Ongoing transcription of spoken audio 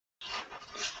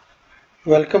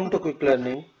Welcome to Quick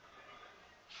Learning.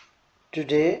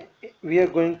 Today we are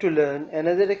going to learn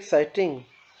another exciting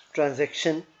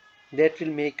transaction that will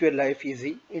make your life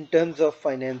easy in terms of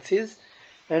finances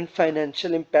and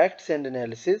financial impacts and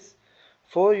analysis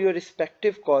for your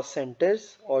respective cost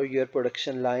centers or your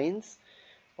production lines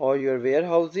or your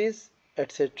warehouses,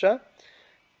 etc.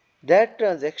 That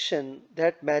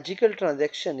magical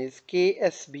transaction is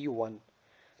KSB1.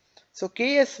 So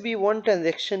KSB1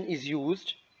 transaction is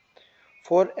used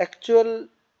for actual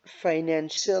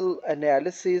financial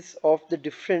analysis of the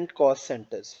different cost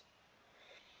centers.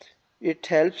 It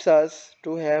helps us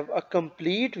to have a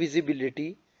complete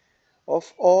visibility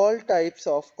of all types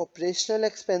of operational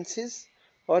expenses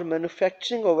or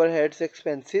manufacturing overheads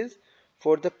expenses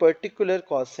for the particular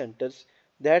cost centers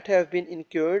that have been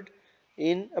incurred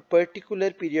in a particular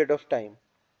period of time.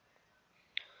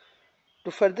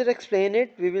 To further explain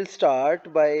it, we will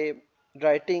start by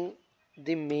writing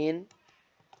the main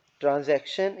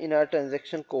transaction in our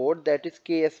transaction code, that is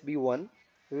KSB1.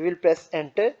 We will press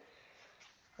enter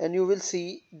and you will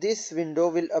see this window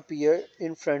will appear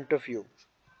in front of you.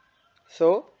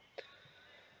 So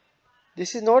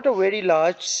this is not a very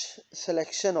large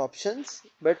selection options,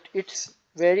 but it's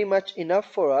very much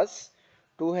enough for us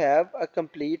to have a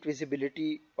complete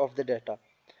visibility of the data.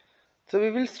 So we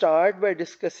will start by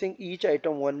discussing each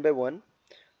item one by one.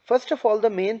 First of all, the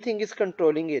main thing is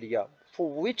controlling area. For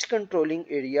which controlling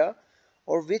area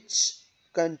or which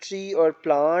country or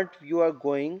plant you are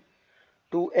going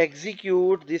to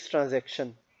execute this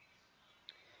transaction.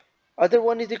 Other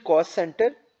one is the cost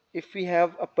center. If we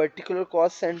have a particular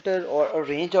cost center or a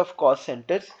range of cost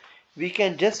centers, we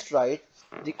can just write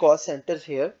the cost centers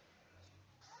here.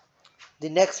 The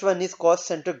next one is cost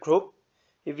center group.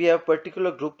 If we have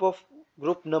particular group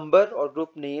number or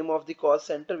group name of the cost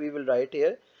center, we will write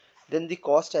here. Then the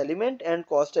cost element and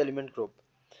cost element group.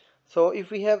 So if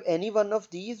we have any one of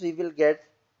these, we will get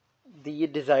the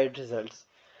desired results.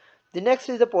 The next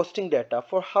is the posting data.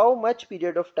 For how much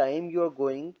period of time you are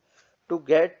going to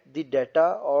get the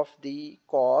data of the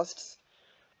costs,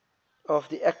 of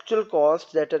the actual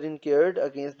costs that are incurred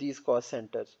against these cost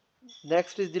centers.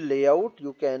 Next is the layout.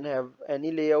 You can have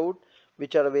any layout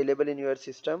which are available in your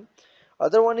system.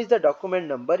 Other one is the document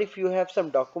number. If you have some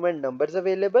document numbers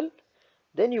available,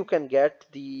 then you can get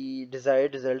the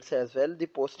desired results as well. The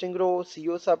posting row,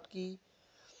 CO subkey,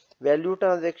 value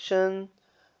transaction,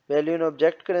 value in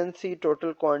object currency,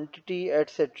 total quantity,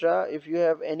 etc. If you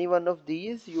have any one of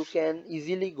these, you can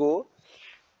easily go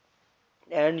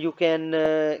and you can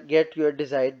get your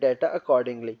desired data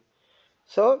accordingly.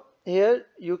 So here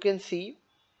you can see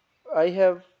I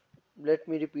have, let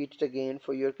me repeat it again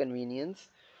for your convenience.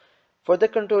 For the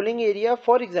controlling area,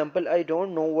 for example, I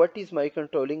don't know what is my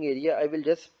controlling area. I will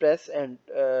just press and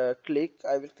click.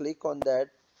 I will click on that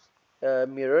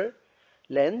mirror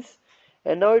lens,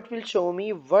 and now it will show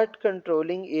me what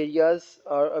controlling areas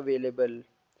are available.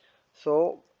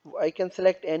 So I can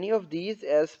select any of these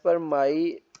as per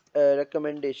my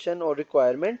recommendation or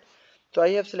requirement. So I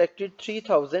have selected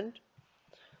 3000,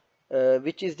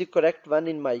 which is the correct one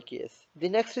in my case. The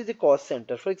next is the cost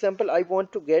center. For example, I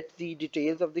want to get the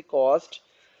details of the cost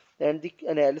and the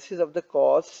analysis of the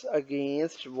costs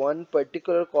against one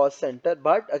particular cost center,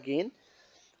 but again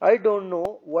I don't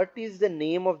know what is the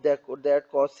name of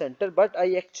that cost center, but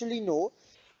I actually know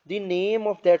the name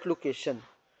of that location.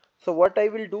 So what I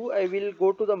will do, I will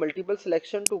go to the multiple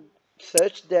selection to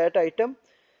search that item.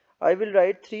 I will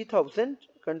write 3000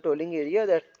 controlling area,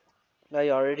 that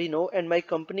I already know, and my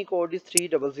company code is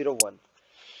 3001.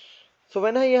 So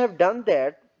when I have done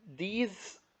that,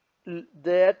 these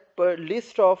that per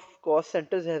list of cost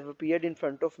centers have appeared in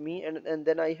front of me, and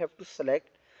then I have to select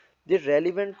the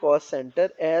relevant cost center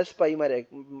as per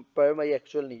my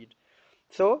actual need.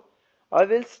 So I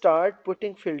will start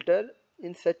putting filter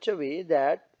in such a way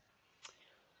that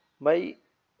my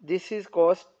this is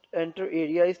cost enter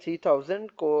area is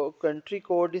 3000, country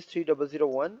code is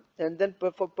 3001, and then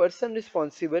for person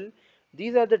responsible,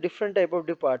 these are the different type of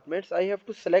departments. I have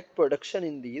to select production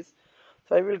in these.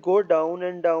 So I will go down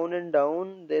and down and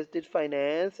down. There's the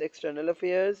finance, external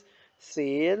affairs,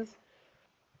 sales,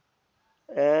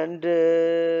 and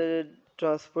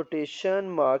transportation,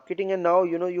 marketing, and now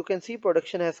you can see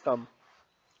production has come.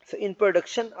 So in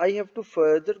production I have to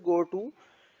further go to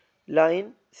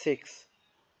line 6,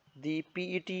 the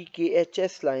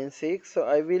PETKHS line 6. So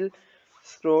I will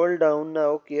scroll down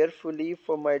now carefully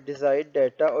for my desired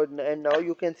data, and now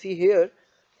you can see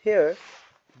here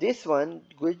this one,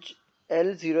 which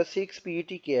L06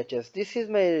 PETKHS, this is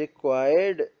my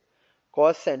required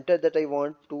cost center that I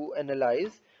want to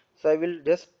analyze. So I will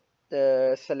just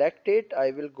select it.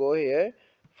 I will go here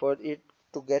for it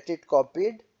to get it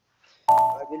copied,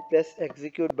 I will press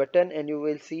execute button and you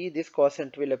will see this cost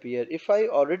center will appear. If I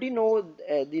already know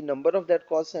the number of that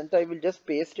cost center, I will just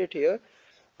paste it here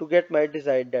to get my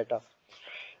desired data.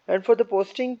 And for the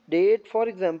posting date, for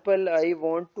example, I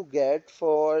want to get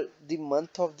for the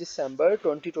month of December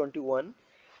 2021.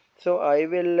 So I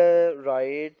will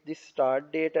write the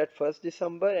start date at 1st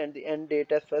December and the end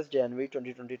date as 1st January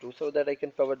 2022 so that I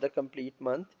can cover the complete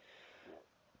month.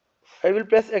 I will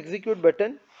press execute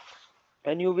button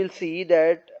and you will see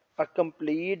that a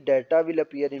complete data will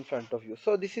appear in front of you.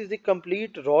 So this is the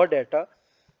complete raw data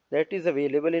that is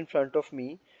available in front of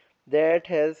me, that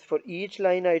has, for each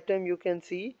line item, you can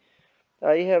see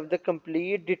I have the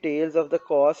complete details of the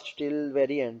cost till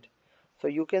very end. So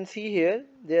you can see here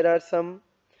there are some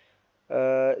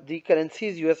the currency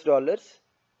is US dollars,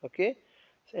 okay,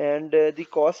 and the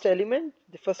cost element,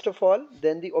 the first of all,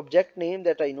 then the object name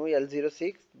that I know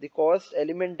L06, the cost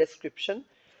element description,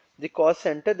 the cost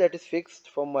center that is fixed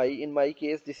for my, in my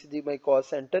case this is my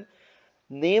cost center,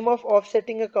 name of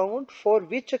offsetting account, for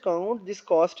which account this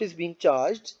cost is being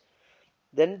charged,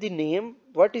 then the name,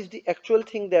 what is the actual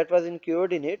thing that was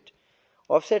incurred in it,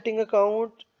 offsetting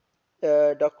account,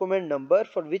 document number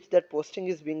for which that posting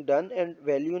is being done, and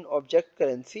value in object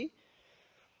currency,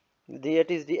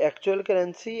 that is the actual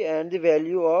currency, and the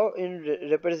value of in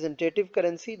representative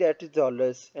currency, that is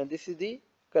dollars, and this is the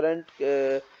current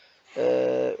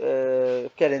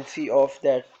currency of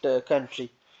that country.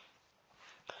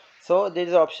 So there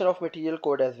is option of material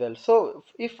code as well. So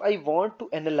if I want to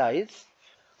analyze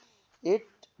it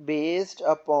based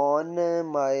upon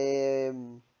my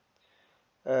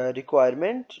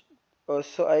requirement,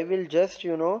 so I will just,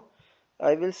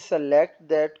 I will select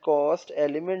that cost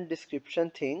element description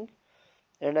thing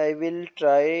and I will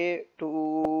try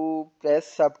to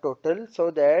press subtotal so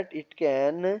that it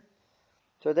can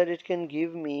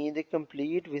give me the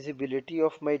complete visibility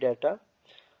of my data.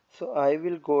 So I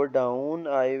will go down,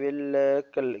 I will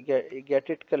get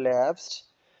it collapsed,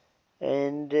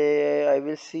 and I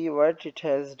will see what it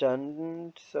has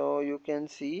done. So you can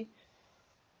see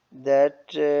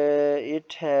that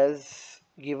it has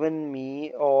given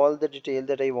me all the detail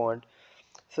that I want.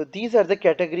 So these are the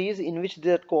categories in which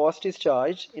the cost is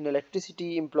charged: in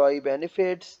electricity, employee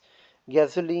benefits,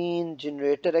 gasoline,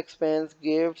 generator expense,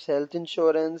 gifts, health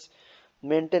insurance,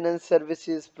 maintenance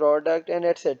services, product, and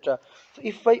etc. So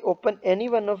if I open any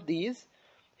one of these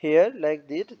here like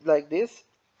this,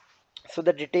 so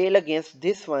the detail against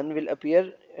this one will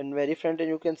appear in very front, and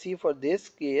you can see for this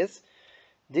case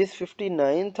this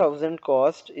 59,000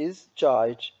 cost is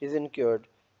charged, is incurred.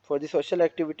 For the social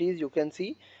activities, you can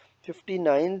see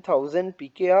 59,000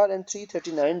 PKR and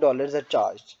 $339 are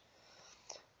charged.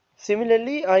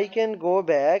 Similarly, I can go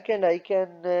back and I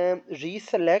can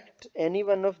reselect any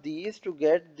one of these to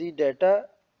get the data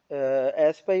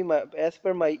as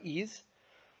per my ease.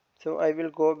 So I will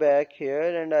go back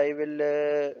here and I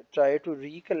will try to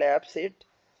recollapse it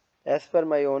as per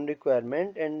my own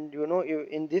requirement, and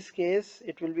in this case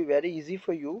it will be very easy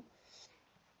for you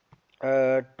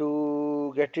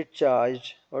to get it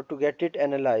charged or to get it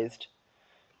analyzed.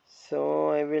 So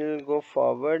I will go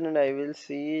forward and I will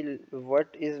see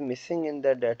what is missing in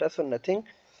the data. So nothing.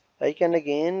 I can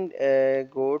again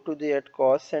go to the at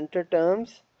cost center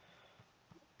terms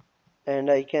and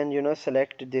I can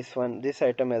select this one, this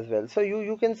item as well. So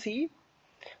you can see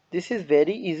this is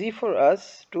very easy for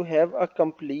us to have a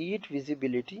complete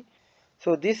visibility.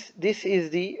 So this is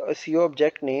the CO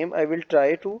object name. I will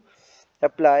try to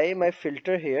apply my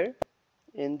filter here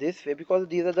in this way because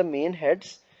these are the main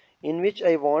heads in which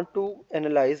I want to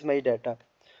analyze my data.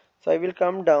 So I will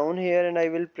come down here and I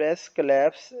will press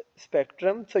collapse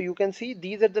spectrum. So you can see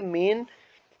these are the main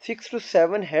 6 to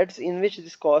 7 heads in which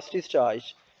this cost is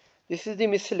charged. This is the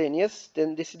miscellaneous,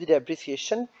 then this is the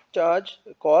depreciation charge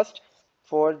cost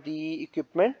for the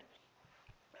equipment,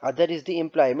 other is the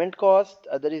employment cost,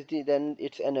 other is the, then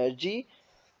it's energy,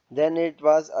 then it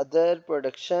was other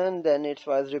production, then it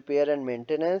was repair and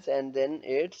maintenance, and then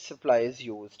it's supplies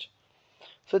used.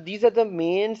 So these are the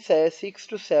main 6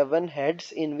 to 7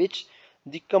 heads in which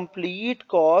the complete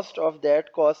cost of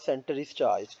that cost center is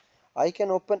charged. I can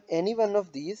open any one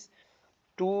of these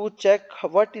to check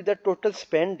what is the total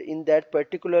spend in that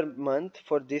particular month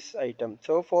for this item.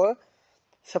 So for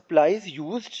supplies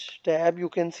used tab, you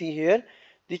can see here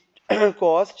the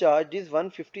cost charged is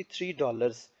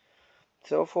 $153.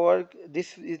 So for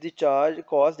this is the charge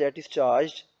cost that is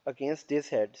charged against this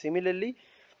head. Similarly,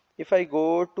 if I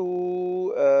go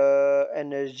to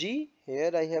energy,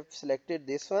 here I have selected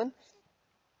this one,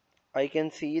 I can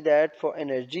see that for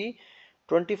energy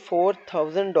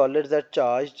 $24,000 are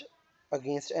charged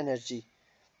against energy.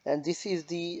 and this is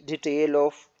the detail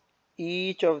of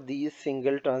each of these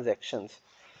single transactions.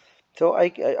 So I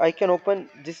can open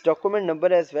this document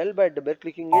number as well by double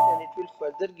clicking it, and it will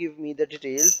further give me the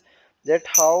details that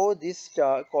how this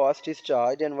cost is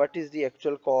charged and what is the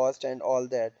actual cost and all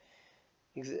that.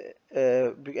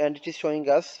 And it is showing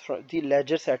us the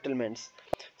ledger settlements.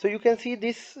 So you can see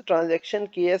this transaction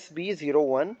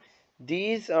KSB01.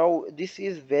 This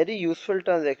is very useful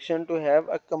transaction to have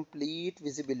a complete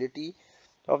visibility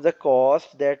of the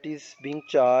cost that is being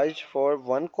charged for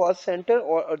one cost center,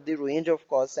 or the range of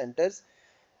cost centers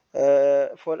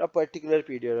for a particular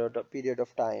period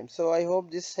of time. So I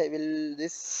hope this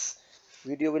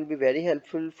video will be very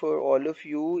helpful for all of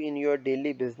you in your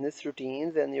daily business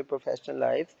routines and your professional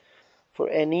lives. For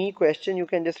any question, you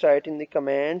can just write in the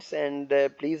comments, and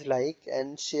please like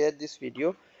and share this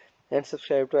video and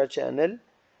subscribe to our channel.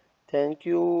 Thank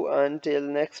you. Until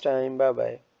next time. Bye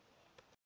bye.